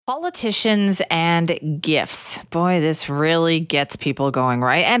Politicians and gifts. Boy, this really gets people going,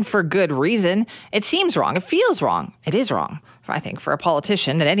 right? And for good reason. It seems wrong. It feels wrong. It is wrong, I think, for a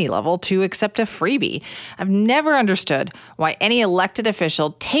politician at any level to accept a freebie. I've never understood why any elected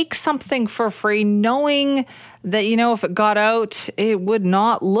official takes something for free knowing that, if it got out, it would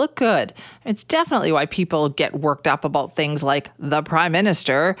not look good. It's definitely why people get worked up about things like the Prime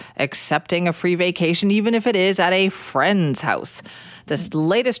Minister accepting a free vacation, even if it is at a friend's house. This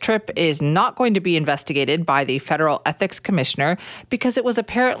latest trip is not going to be investigated by the Federal Ethics Commissioner because it was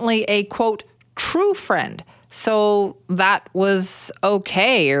apparently a, quote, true friend. So that was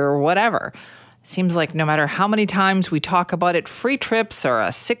okay or whatever. Seems like no matter how many times we talk about it, free trips or a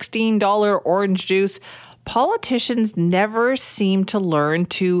 $16 orange juice, politicians never seem to learn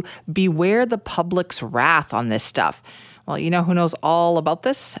to beware the public's wrath on this stuff. Well, you know who knows all about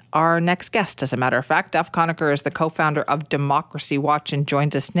this? Our next guest, as a matter of fact. Duff Conacher is the co-founder of Democracy Watch and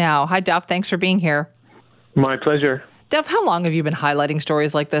joins us now. Hi, Duff. Thanks for being here. My pleasure. Duff, how long have you been highlighting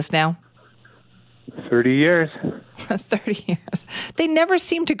stories like this now? 30 years. 30 years. They never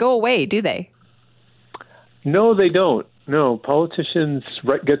seem to go away, do they? No, they don't. No, politicians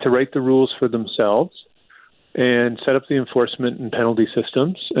get to write the rules for themselves and set up the enforcement and penalty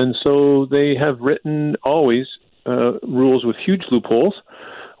systems. And so they have written always rules with huge loopholes,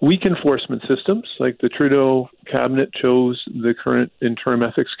 weak enforcement systems, like the Trudeau cabinet chose the current interim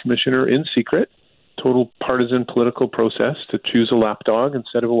ethics commissioner in secret, total partisan political process to choose a lapdog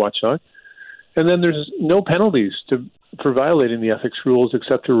instead of a watchdog. And then there's no penalties for violating the ethics rules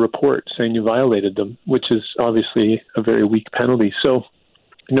except a report saying you violated them, which is obviously a very weak penalty. So,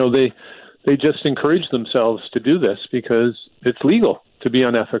 they just encourage themselves to do this because it's legal to be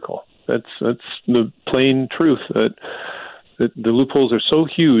unethical. That's the plain truth, that the loopholes are so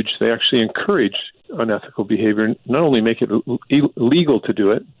huge, they actually encourage unethical behavior, not only make it illegal to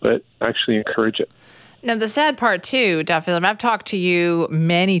do it, but actually encourage it. Now, the sad part, too, Duff, I've talked to you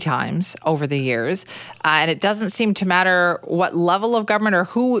many times over the years, and it doesn't seem to matter what level of government or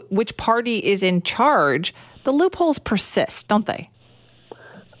which party is in charge, the loopholes persist, don't they?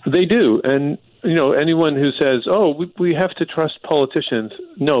 They do. And, anyone who says, we have to trust politicians.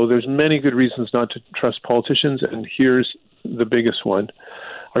 No, there's many good reasons not to trust politicians, and here's the biggest one.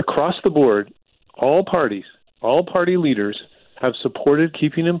 Across the board, all party leaders have supported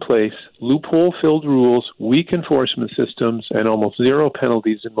keeping in place loophole-filled rules, weak enforcement systems, and almost zero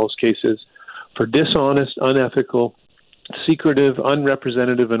penalties in most cases for dishonest, unethical, secretive,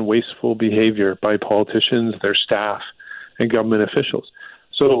 unrepresentative, and wasteful behavior by politicians, their staff, and government officials.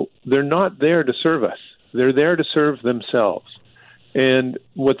 So they're not there to serve us. They're there to serve themselves. And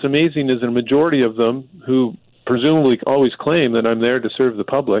what's amazing is a majority of them, who presumably always claim that I'm there to serve the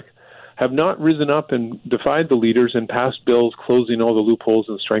public, have not risen up and defied the leaders and passed bills closing all the loopholes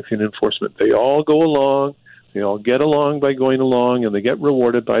and strengthening enforcement. They all go along, they all get along by going along, and they get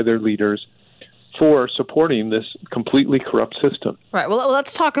rewarded by their leaders for supporting this completely corrupt system. Right. Well,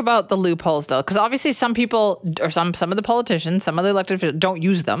 let's talk about the loopholes, though, because obviously some people, or some of the politicians, some of the elected officials don't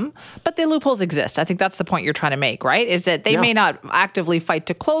use them, but the loopholes exist. I think that's the point you're trying to make, right? Is that they may not actively fight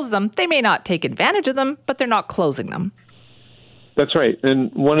to close them, they may not take advantage of them, but they're not closing them. That's right.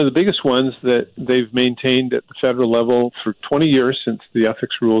 And one of the biggest ones that they've maintained at the federal level for 20 years since the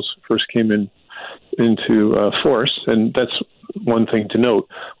ethics rules first came into force, and that's one thing to note.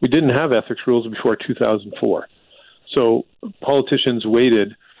 We didn't have ethics rules before 2004. So politicians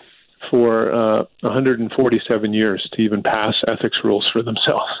waited for 147 years to even pass ethics rules for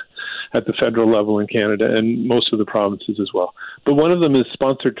themselves at the federal level in Canada and most of the provinces as well. But one of them is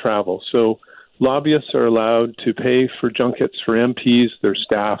sponsored travel. So lobbyists are allowed to pay for junkets for MPs, their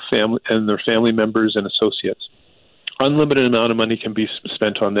staff, and their family members and associates. Unlimited amount of money can be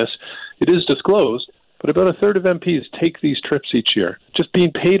spent on this. It is disclosed, but about a third of MPs take these trips each year, just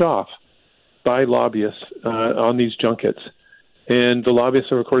being paid off by lobbyists on these junkets. And the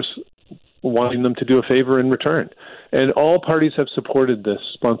lobbyists are, of course, wanting them to do a favor in return. And all parties have supported this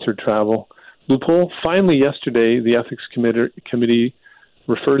sponsored travel loophole. Finally, yesterday, the Ethics Committee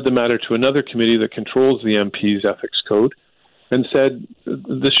referred the matter to another committee that controls the MP's ethics code and said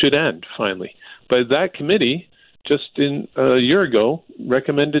this should end, finally. But that committee, just a year ago,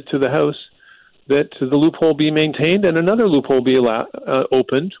 recommended to the House that the loophole be maintained and another loophole be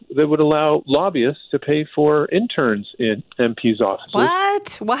opened that would allow lobbyists to pay for interns in MPs' offices.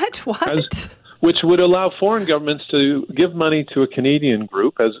 What? Which would allow foreign governments to give money to a Canadian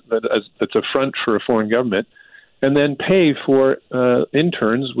group as that's a front for a foreign government, and then pay for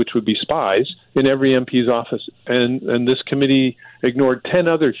interns, which would be spies, in every MP's office. And this committee ignored 10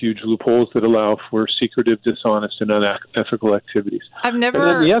 other huge loopholes that allow for secretive, dishonest, and unethical activities. And then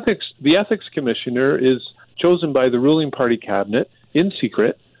the ethics commissioner is chosen by the ruling party cabinet in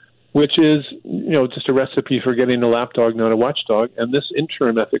secret, which is, just a recipe for getting a lapdog, not a watchdog. And this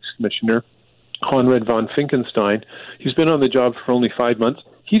interim ethics commissioner, Conrad von Finkenstein, he's been on the job for only 5 months.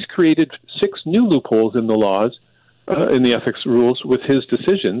 He's created 6 new loopholes in the laws, in the ethics rules, with his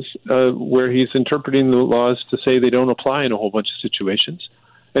decisions, where he's interpreting the laws to say they don't apply in a whole bunch of situations.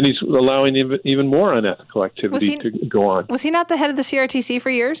 And he's allowing even more unethical activity to go on. Was he not the head of the CRTC for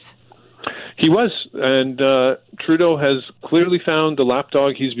years? He was, and Trudeau has clearly found the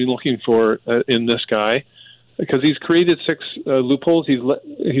lapdog he's been looking for in this guy, because he's created 6 loopholes.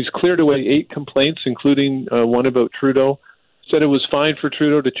 He's cleared away 8 complaints, including one about Trudeau. Said it was fine for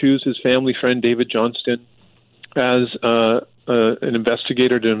Trudeau to choose his family friend David Johnston as an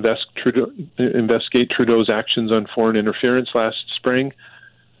investigator to investigate Trudeau's actions on foreign interference last spring.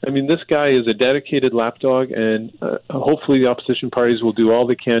 I mean, this guy is a dedicated lapdog, and hopefully the opposition parties will do all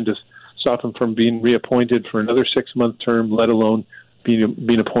they can to stop him from being reappointed for another 6-month term, let alone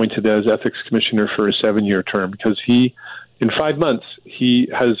being appointed as ethics commissioner for a 7-year term, because in 5 months, he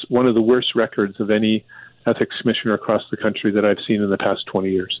has one of the worst records of any ethics commissioner across the country that I've seen in the past 20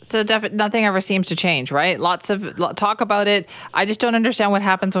 years. So nothing ever seems to change, right? Lots of talk about it. I just don't understand what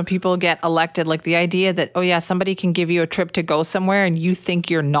happens when people get elected. Like the idea that, somebody can give you a trip to go somewhere and you think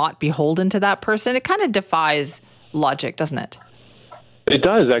you're not beholden to that person. It kind of defies logic, doesn't it? It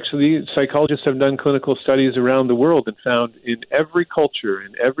does, actually. Psychologists have done clinical studies around the world and found in every culture,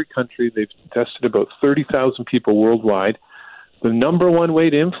 in every country, they've tested about 30,000 people worldwide. The number one way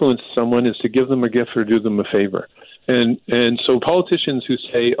to influence someone is to give them a gift or do them a favor. And so politicians who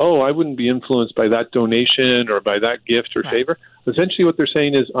say, I wouldn't be influenced by that donation or by that gift or favor, essentially what they're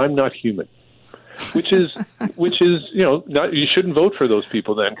saying is, I'm not human. Which is, you shouldn't vote for those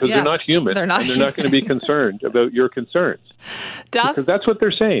people then, because they're not human. They're not going to be concerned about your concerns. Duff? Because that's what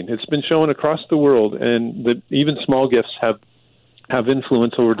they're saying. It's been shown across the world, and that even small gifts have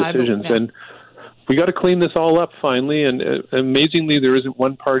influence over decisions. And we got to clean this all up finally. And amazingly, there isn't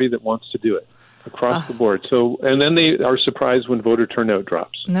one party that wants to do it across the board. So, and then they are surprised when voter turnout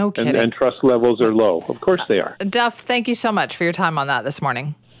drops. No kidding. And trust levels are low. Of course they are. Duff, thank you so much for your time on that this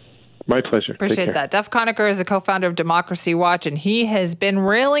morning. My pleasure. Appreciate that. Duff Conacher is a co-founder of Democracy Watch, and he has been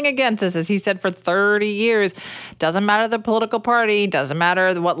railing against this, as he said, for 30 years. Doesn't matter the political party, doesn't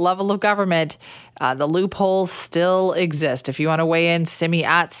matter what level of government, the loopholes still exist. If you want to weigh in, simi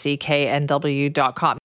at cknw.com.